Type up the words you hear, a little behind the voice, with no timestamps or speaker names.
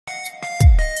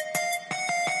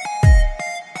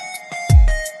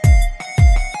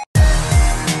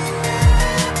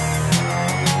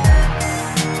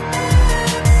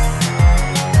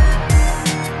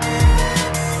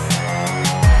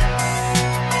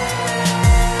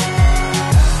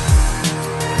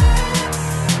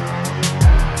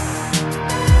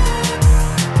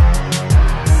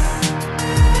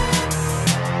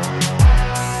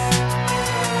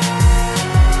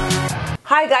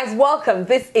guys, welcome.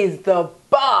 This is The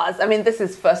Buzz. This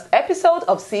is first episode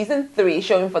of season 3,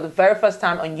 showing for the very first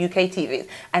time on UK TVs.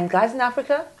 And guys in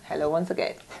Africa, hello once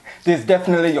again. This is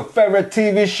definitely your favorite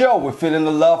TV show. We're feeling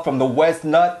the love from the west,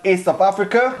 north, east of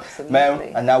Africa. Absolutely. Man,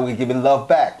 and now we're giving love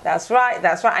back. That's right,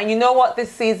 that's right. And you know what, this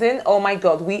season, oh my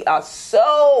God, we are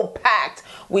so packed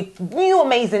with new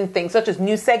amazing things, such as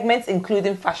new segments,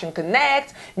 including Fashion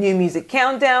Connect, new music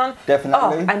countdown.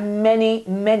 Definitely. And many,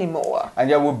 many more. And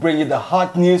yeah, we'll bring you the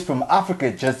hot news from Africa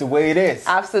just the way it is.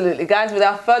 Absolutely. Guys,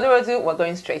 without further ado, we're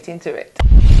going straight into it.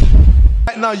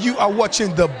 Right now, you are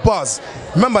watching The Buzz.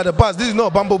 Remember, The Buzz, this is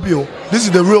not a bumblebee. This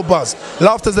is the real Buzz.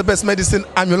 Laughter's the best medicine.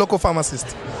 I'm your local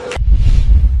pharmacist.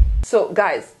 So,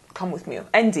 guys, come with me.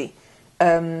 Andy,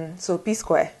 so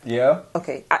Psquare. Yeah?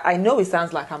 Okay, I know it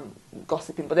sounds like I'm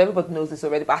gossiping, but everybody knows this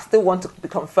already, but I still want to be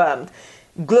confirmed.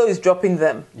 Glow is dropping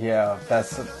them. Yeah,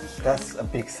 that's a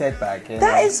big setback.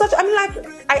 That is such.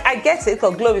 I get it.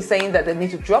 Because Glow is saying that they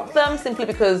need to drop them simply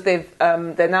because they're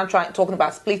now talking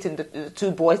about splitting the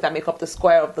two boys that make up the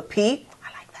square of the P.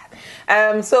 I like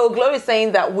that. So Glow is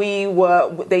saying that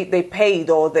they paid,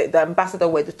 or the ambassador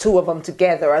were the two of them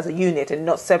together as a unit and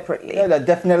not separately. Yeah, they're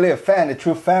definitely a fan. A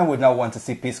true fan would not want to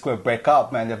see Psquare break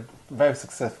up, man. They're very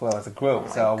successful as a group,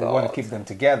 so we want to keep them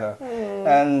together.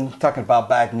 And talking about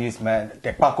bad news, man,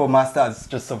 the Paco Master has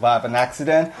just survived an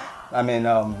accident.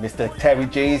 Mr. Terry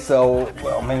J. So,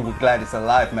 we're glad he's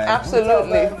alive, man.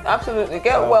 Absolutely, absolutely.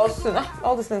 Get well soon.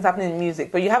 All these things happening in music,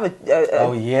 but you have a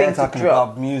thing talking to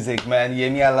drop. about music, man.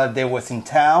 Yemi Alade was in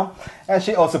town, and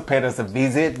she also paid us a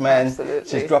visit, man. Absolutely.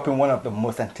 She's dropping one of the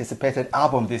most anticipated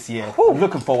albums this year. I'm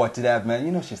looking forward to that, man.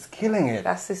 You know, she's killing it.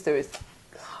 That sister is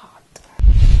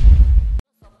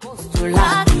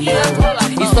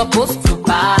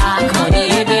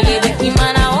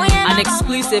An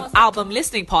exclusive album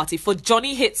listening party for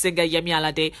Johnny hit singer Yemi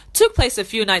Alade took place a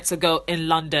few nights ago in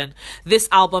London. This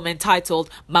album,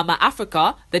 entitled Mama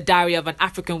Africa, The Diary of an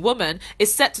African Woman,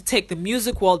 is set to take the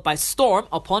music world by storm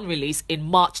upon release in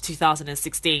March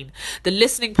 2016. The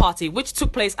listening party, which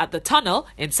took place at the Tunnel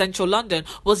in central London,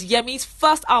 was Yemi's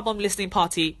first album listening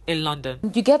party in London.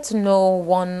 You get to know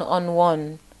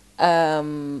one-on-one.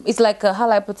 It's like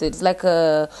how I put it. It's like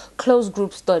a closed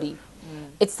group study.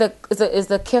 It's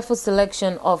a careful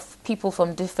selection of people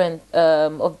from different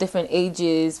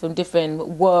ages, from different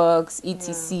works,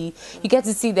 etc. You get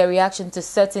to see their reaction to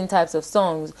certain types of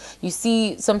songs.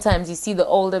 Sometimes you see the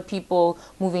older people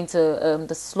moving to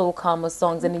the slow, calmer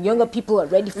songs, and the younger people are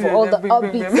ready for all the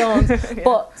upbeat songs.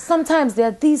 But sometimes there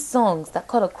are these songs that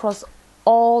cut across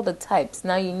all the types.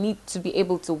 Now you need to be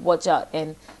able to watch out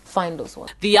and find those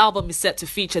ones. The album is set to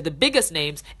feature the biggest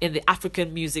names in the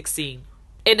African music scene.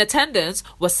 In attendance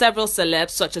were several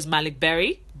celebs such as Malik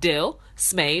Berry, Dill,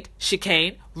 Smade,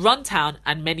 Chicane, Runtown,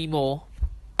 and many more.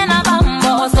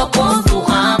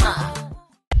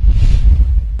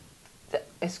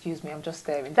 Excuse me, I'm just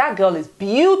staring. That girl is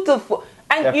beautiful.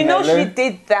 And Definitely. You know she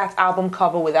did that album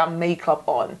cover without makeup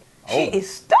on. She is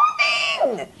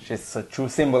stunning. She's a true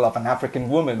symbol of an African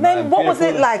woman. Man, what was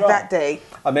it like that day?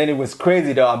 It was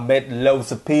crazy though. I met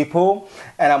loads of people,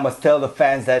 and I must tell the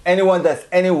fans that anyone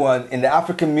in the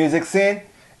African music scene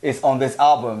is on this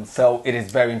album. So it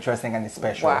is very interesting and it's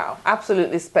special. Wow,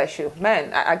 absolutely special.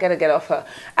 Man, I gotta get off her.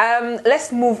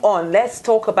 Let's move on. Let's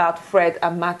talk about Fred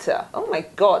Amata. Oh my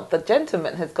God, the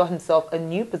gentleman has got himself a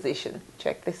new position.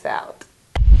 Check this out.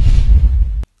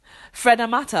 Fred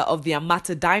Amata of the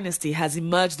Amata dynasty has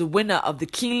emerged the winner of the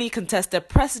keenly contested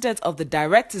President of the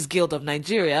Directors Guild of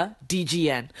Nigeria,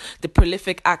 DGN. The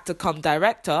prolific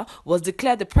actor-cum-director was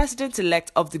declared the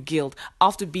president-elect of the guild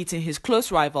after beating his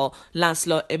close rival,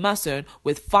 Lancelot Emerson,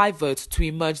 with 5 votes to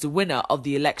emerge the winner of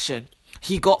the election.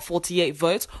 He got 48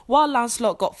 votes, while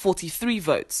Lancelot got 43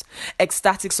 votes.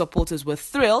 Ecstatic supporters were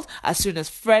thrilled as soon as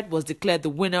Fred was declared the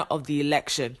winner of the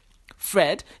election.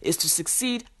 Fred is to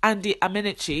succeed Andy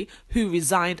Amenichi, who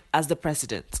resigned as the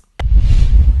president.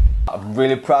 I'm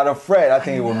really proud of Fred. I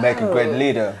think he will make a great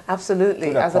leader.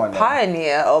 Absolutely. As a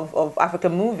pioneer of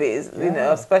African movies, you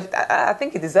know, especially, I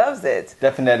think he deserves it.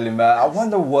 Definitely, man. I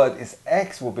wonder what his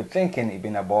ex will be thinking,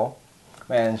 Ibn Abo.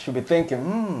 Man, she'll be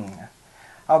thinking,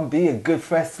 I'll be a good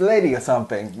first lady or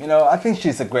something. You know, I think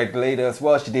she's a great leader as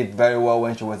well. She did very well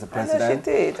when she was the president.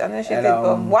 I know she did.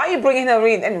 But why are you bringing her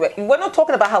in anyway? We're not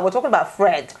talking about her. We're talking about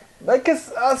Fred.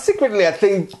 Because secretly, I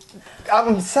think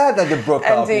I'm sad that they broke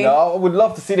up. You know, I would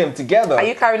love to see them together. Are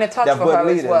you carrying a touch for her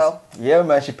as well? Yeah,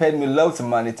 man. She paid me loads of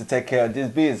money to take care of this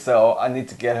biz, so I need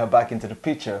to get her back into the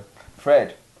picture.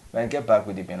 Fred, man, get back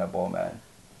with Ibn Abo, man.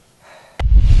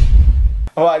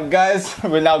 Alright guys,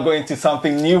 we're now going to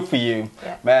something new for you.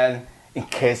 Man, in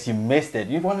case you missed it,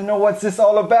 you want to know what's this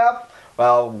all about?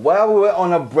 Well, while we were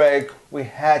on a break, we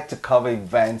had to cover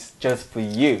events just for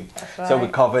you. That's right. So we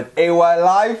covered AY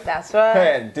Live. That's right.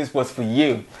 And this was for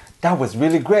you. That was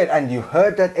really great. And you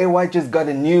heard that AY just got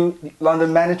a new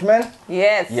London management?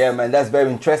 Yes. Yeah, man, that's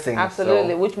very interesting.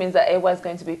 Absolutely, which means that AY is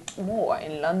going to be more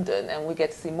in London, and we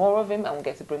get to see more of him, and we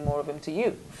get to bring more of him to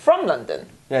you from London.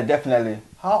 Yeah, definitely.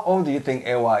 How old do you think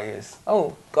AY is?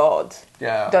 Oh, God.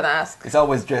 Yeah. Don't ask. He's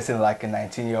always dressing like a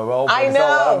 19-year-old. I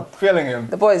know. I'm feeling him.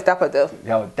 The boy is dapper, though.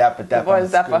 Yo, dapper. The boy is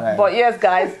dapper. But yes,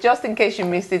 guys, just in case you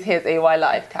missed it, here's AY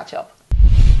Live. Catch up.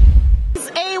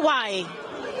 It's AY.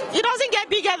 It doesn't get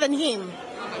bigger than him.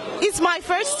 It's my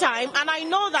first time, and I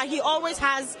know that he always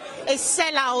has a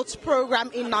sellout program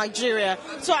in Nigeria.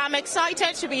 So I'm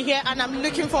excited to be here, and I'm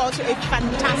looking forward to a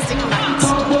fantastic night.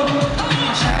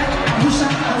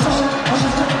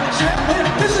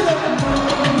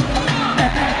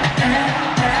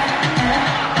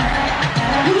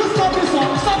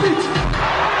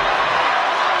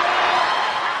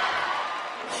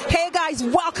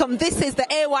 Welcome. This is the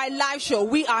AY Live Show.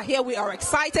 We are here. We are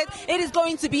excited. It is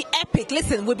going to be epic.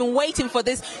 Listen, we've been waiting for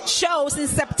this show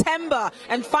since September,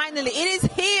 and finally it is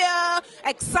here.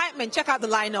 Excitement. Check out the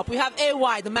lineup. We have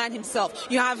AY, the man himself.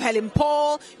 You have Helen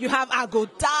Paul. You have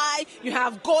Agodai. You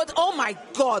have God. Oh my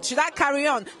God. Should I carry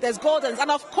on? There's Gordons.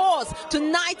 And of course,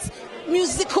 tonight's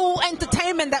musical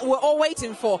entertainment that we're all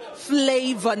waiting for.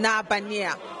 Flavor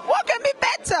Nabania. What can be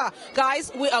better?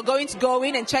 Guys, we are going to go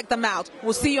in and check them out.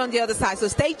 We'll see you on the other side, so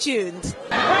stay tuned.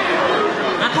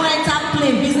 I go enter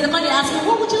plane. Basically, they ask me,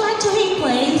 what would you like to eat,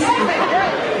 please?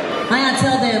 I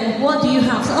tell them, what do you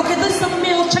have? So, okay, this is the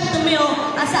meal. Check the meal.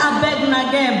 I say, I beg when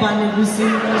I get banegusi.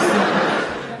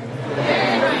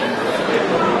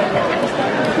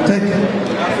 Thank you.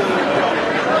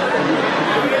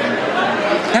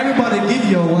 Everybody, give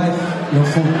your wife your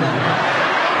phone now.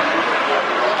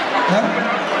 Huh?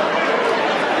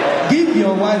 Give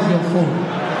your wife your phone.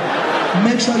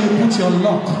 Make sure you put your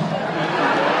lock.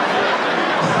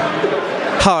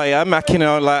 Hi, I'm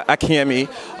Akinola Akinyemi.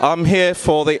 I'm here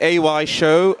for the AY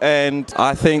show, and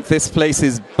I think this place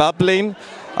is bubbling.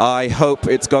 I hope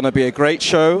it's going to be a great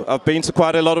show. I've been to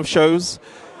quite a lot of shows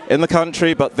in the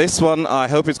country, but this one, I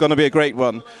hope it's going to be a great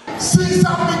one. Since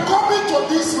I've been coming to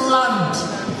this land,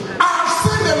 I've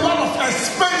seen a lot of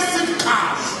expensive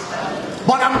cars,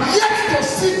 but I'm yet to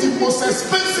see the most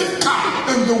expensive car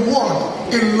in the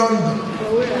world in London.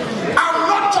 I'm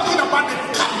not talking about the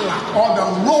Cadillac or the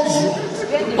Rolls Royce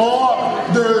or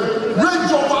the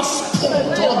Range Rover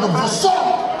Sport or the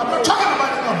Volkswagen. I'm not talking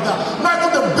about any of that. Not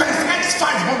even the Benz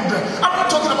X500. I'm not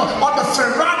talking about or the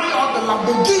Ferrari or the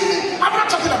Lamborghini. I'm not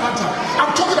talking about that.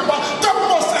 I'm talking about the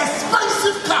most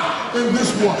expensive car in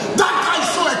this world. That car is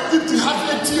so equipped to have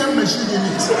an ATM machine in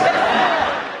it.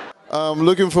 I'm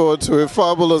looking forward to a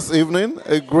fabulous evening,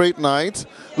 a great night,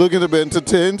 looking to be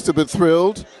entertained, to be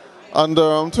thrilled, and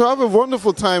to have a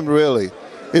wonderful time, really.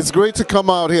 It's great to come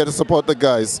out here to support the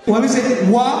guys. When we say,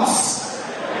 what?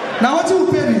 Now what do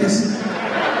we pay with this?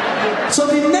 So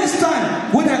the next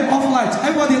time, when they're off light,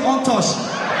 everybody on touch.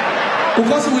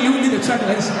 Because we need the track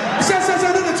lights. Say,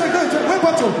 the track. Where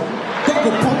about you? God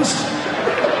go punish.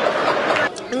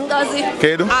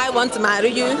 Ngozi, I want to marry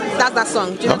you. That's that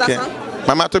song. Do you know that song?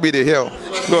 Mama to be the hill.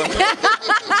 Go on.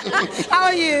 How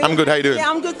are you? I'm good. How you doing? Yeah,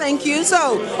 I'm good, thank you.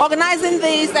 So, organizing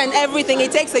this and everything,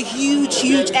 it takes a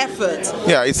huge effort.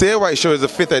 Yeah, it's the AY show is the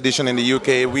 5th edition in the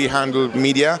UK. We handle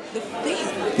media. The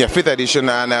 5th? Yeah, 5th edition,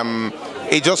 and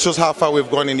it just shows how far we've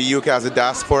gone in the UK as a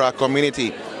diaspora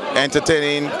community,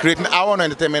 entertaining, creating our own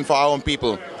entertainment for our own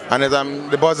people, and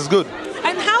the buzz is good.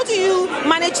 And how do you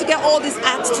manage to get all these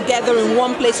acts together in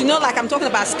one place? You know, like I'm talking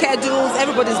about schedules,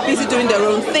 everybody's busy doing their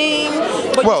own thing,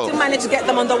 but you still manage to get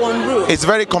them under one roof. It's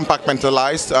very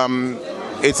compartmentalized.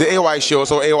 It's the AY show,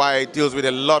 so AY deals with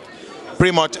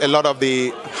pretty much a lot of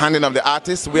the handling of the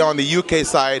artists. We're on the UK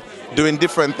side doing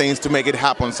different things to make it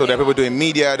happen. So there are people doing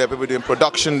media, there are people doing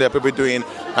production, there are people doing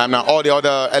all the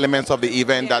other elements of the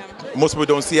event that most people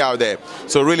don't see out there.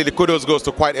 So really the kudos goes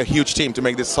to quite a huge team to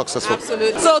make this successful.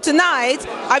 Absolutely. So tonight,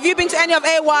 have you been to any of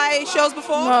AY shows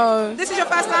before? No. This is your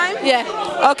first time?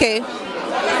 Yeah. Okay.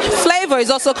 Flavor is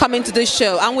also coming to this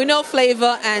show, and we know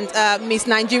Flavor and Miss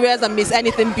Nigeria's and Miss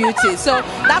Anything Beauty. So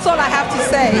that's all I have to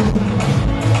say.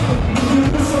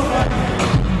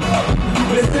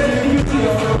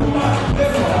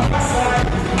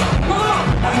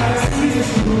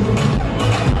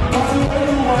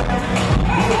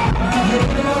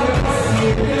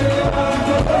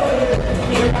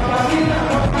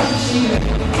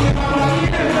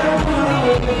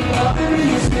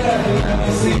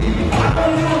 See,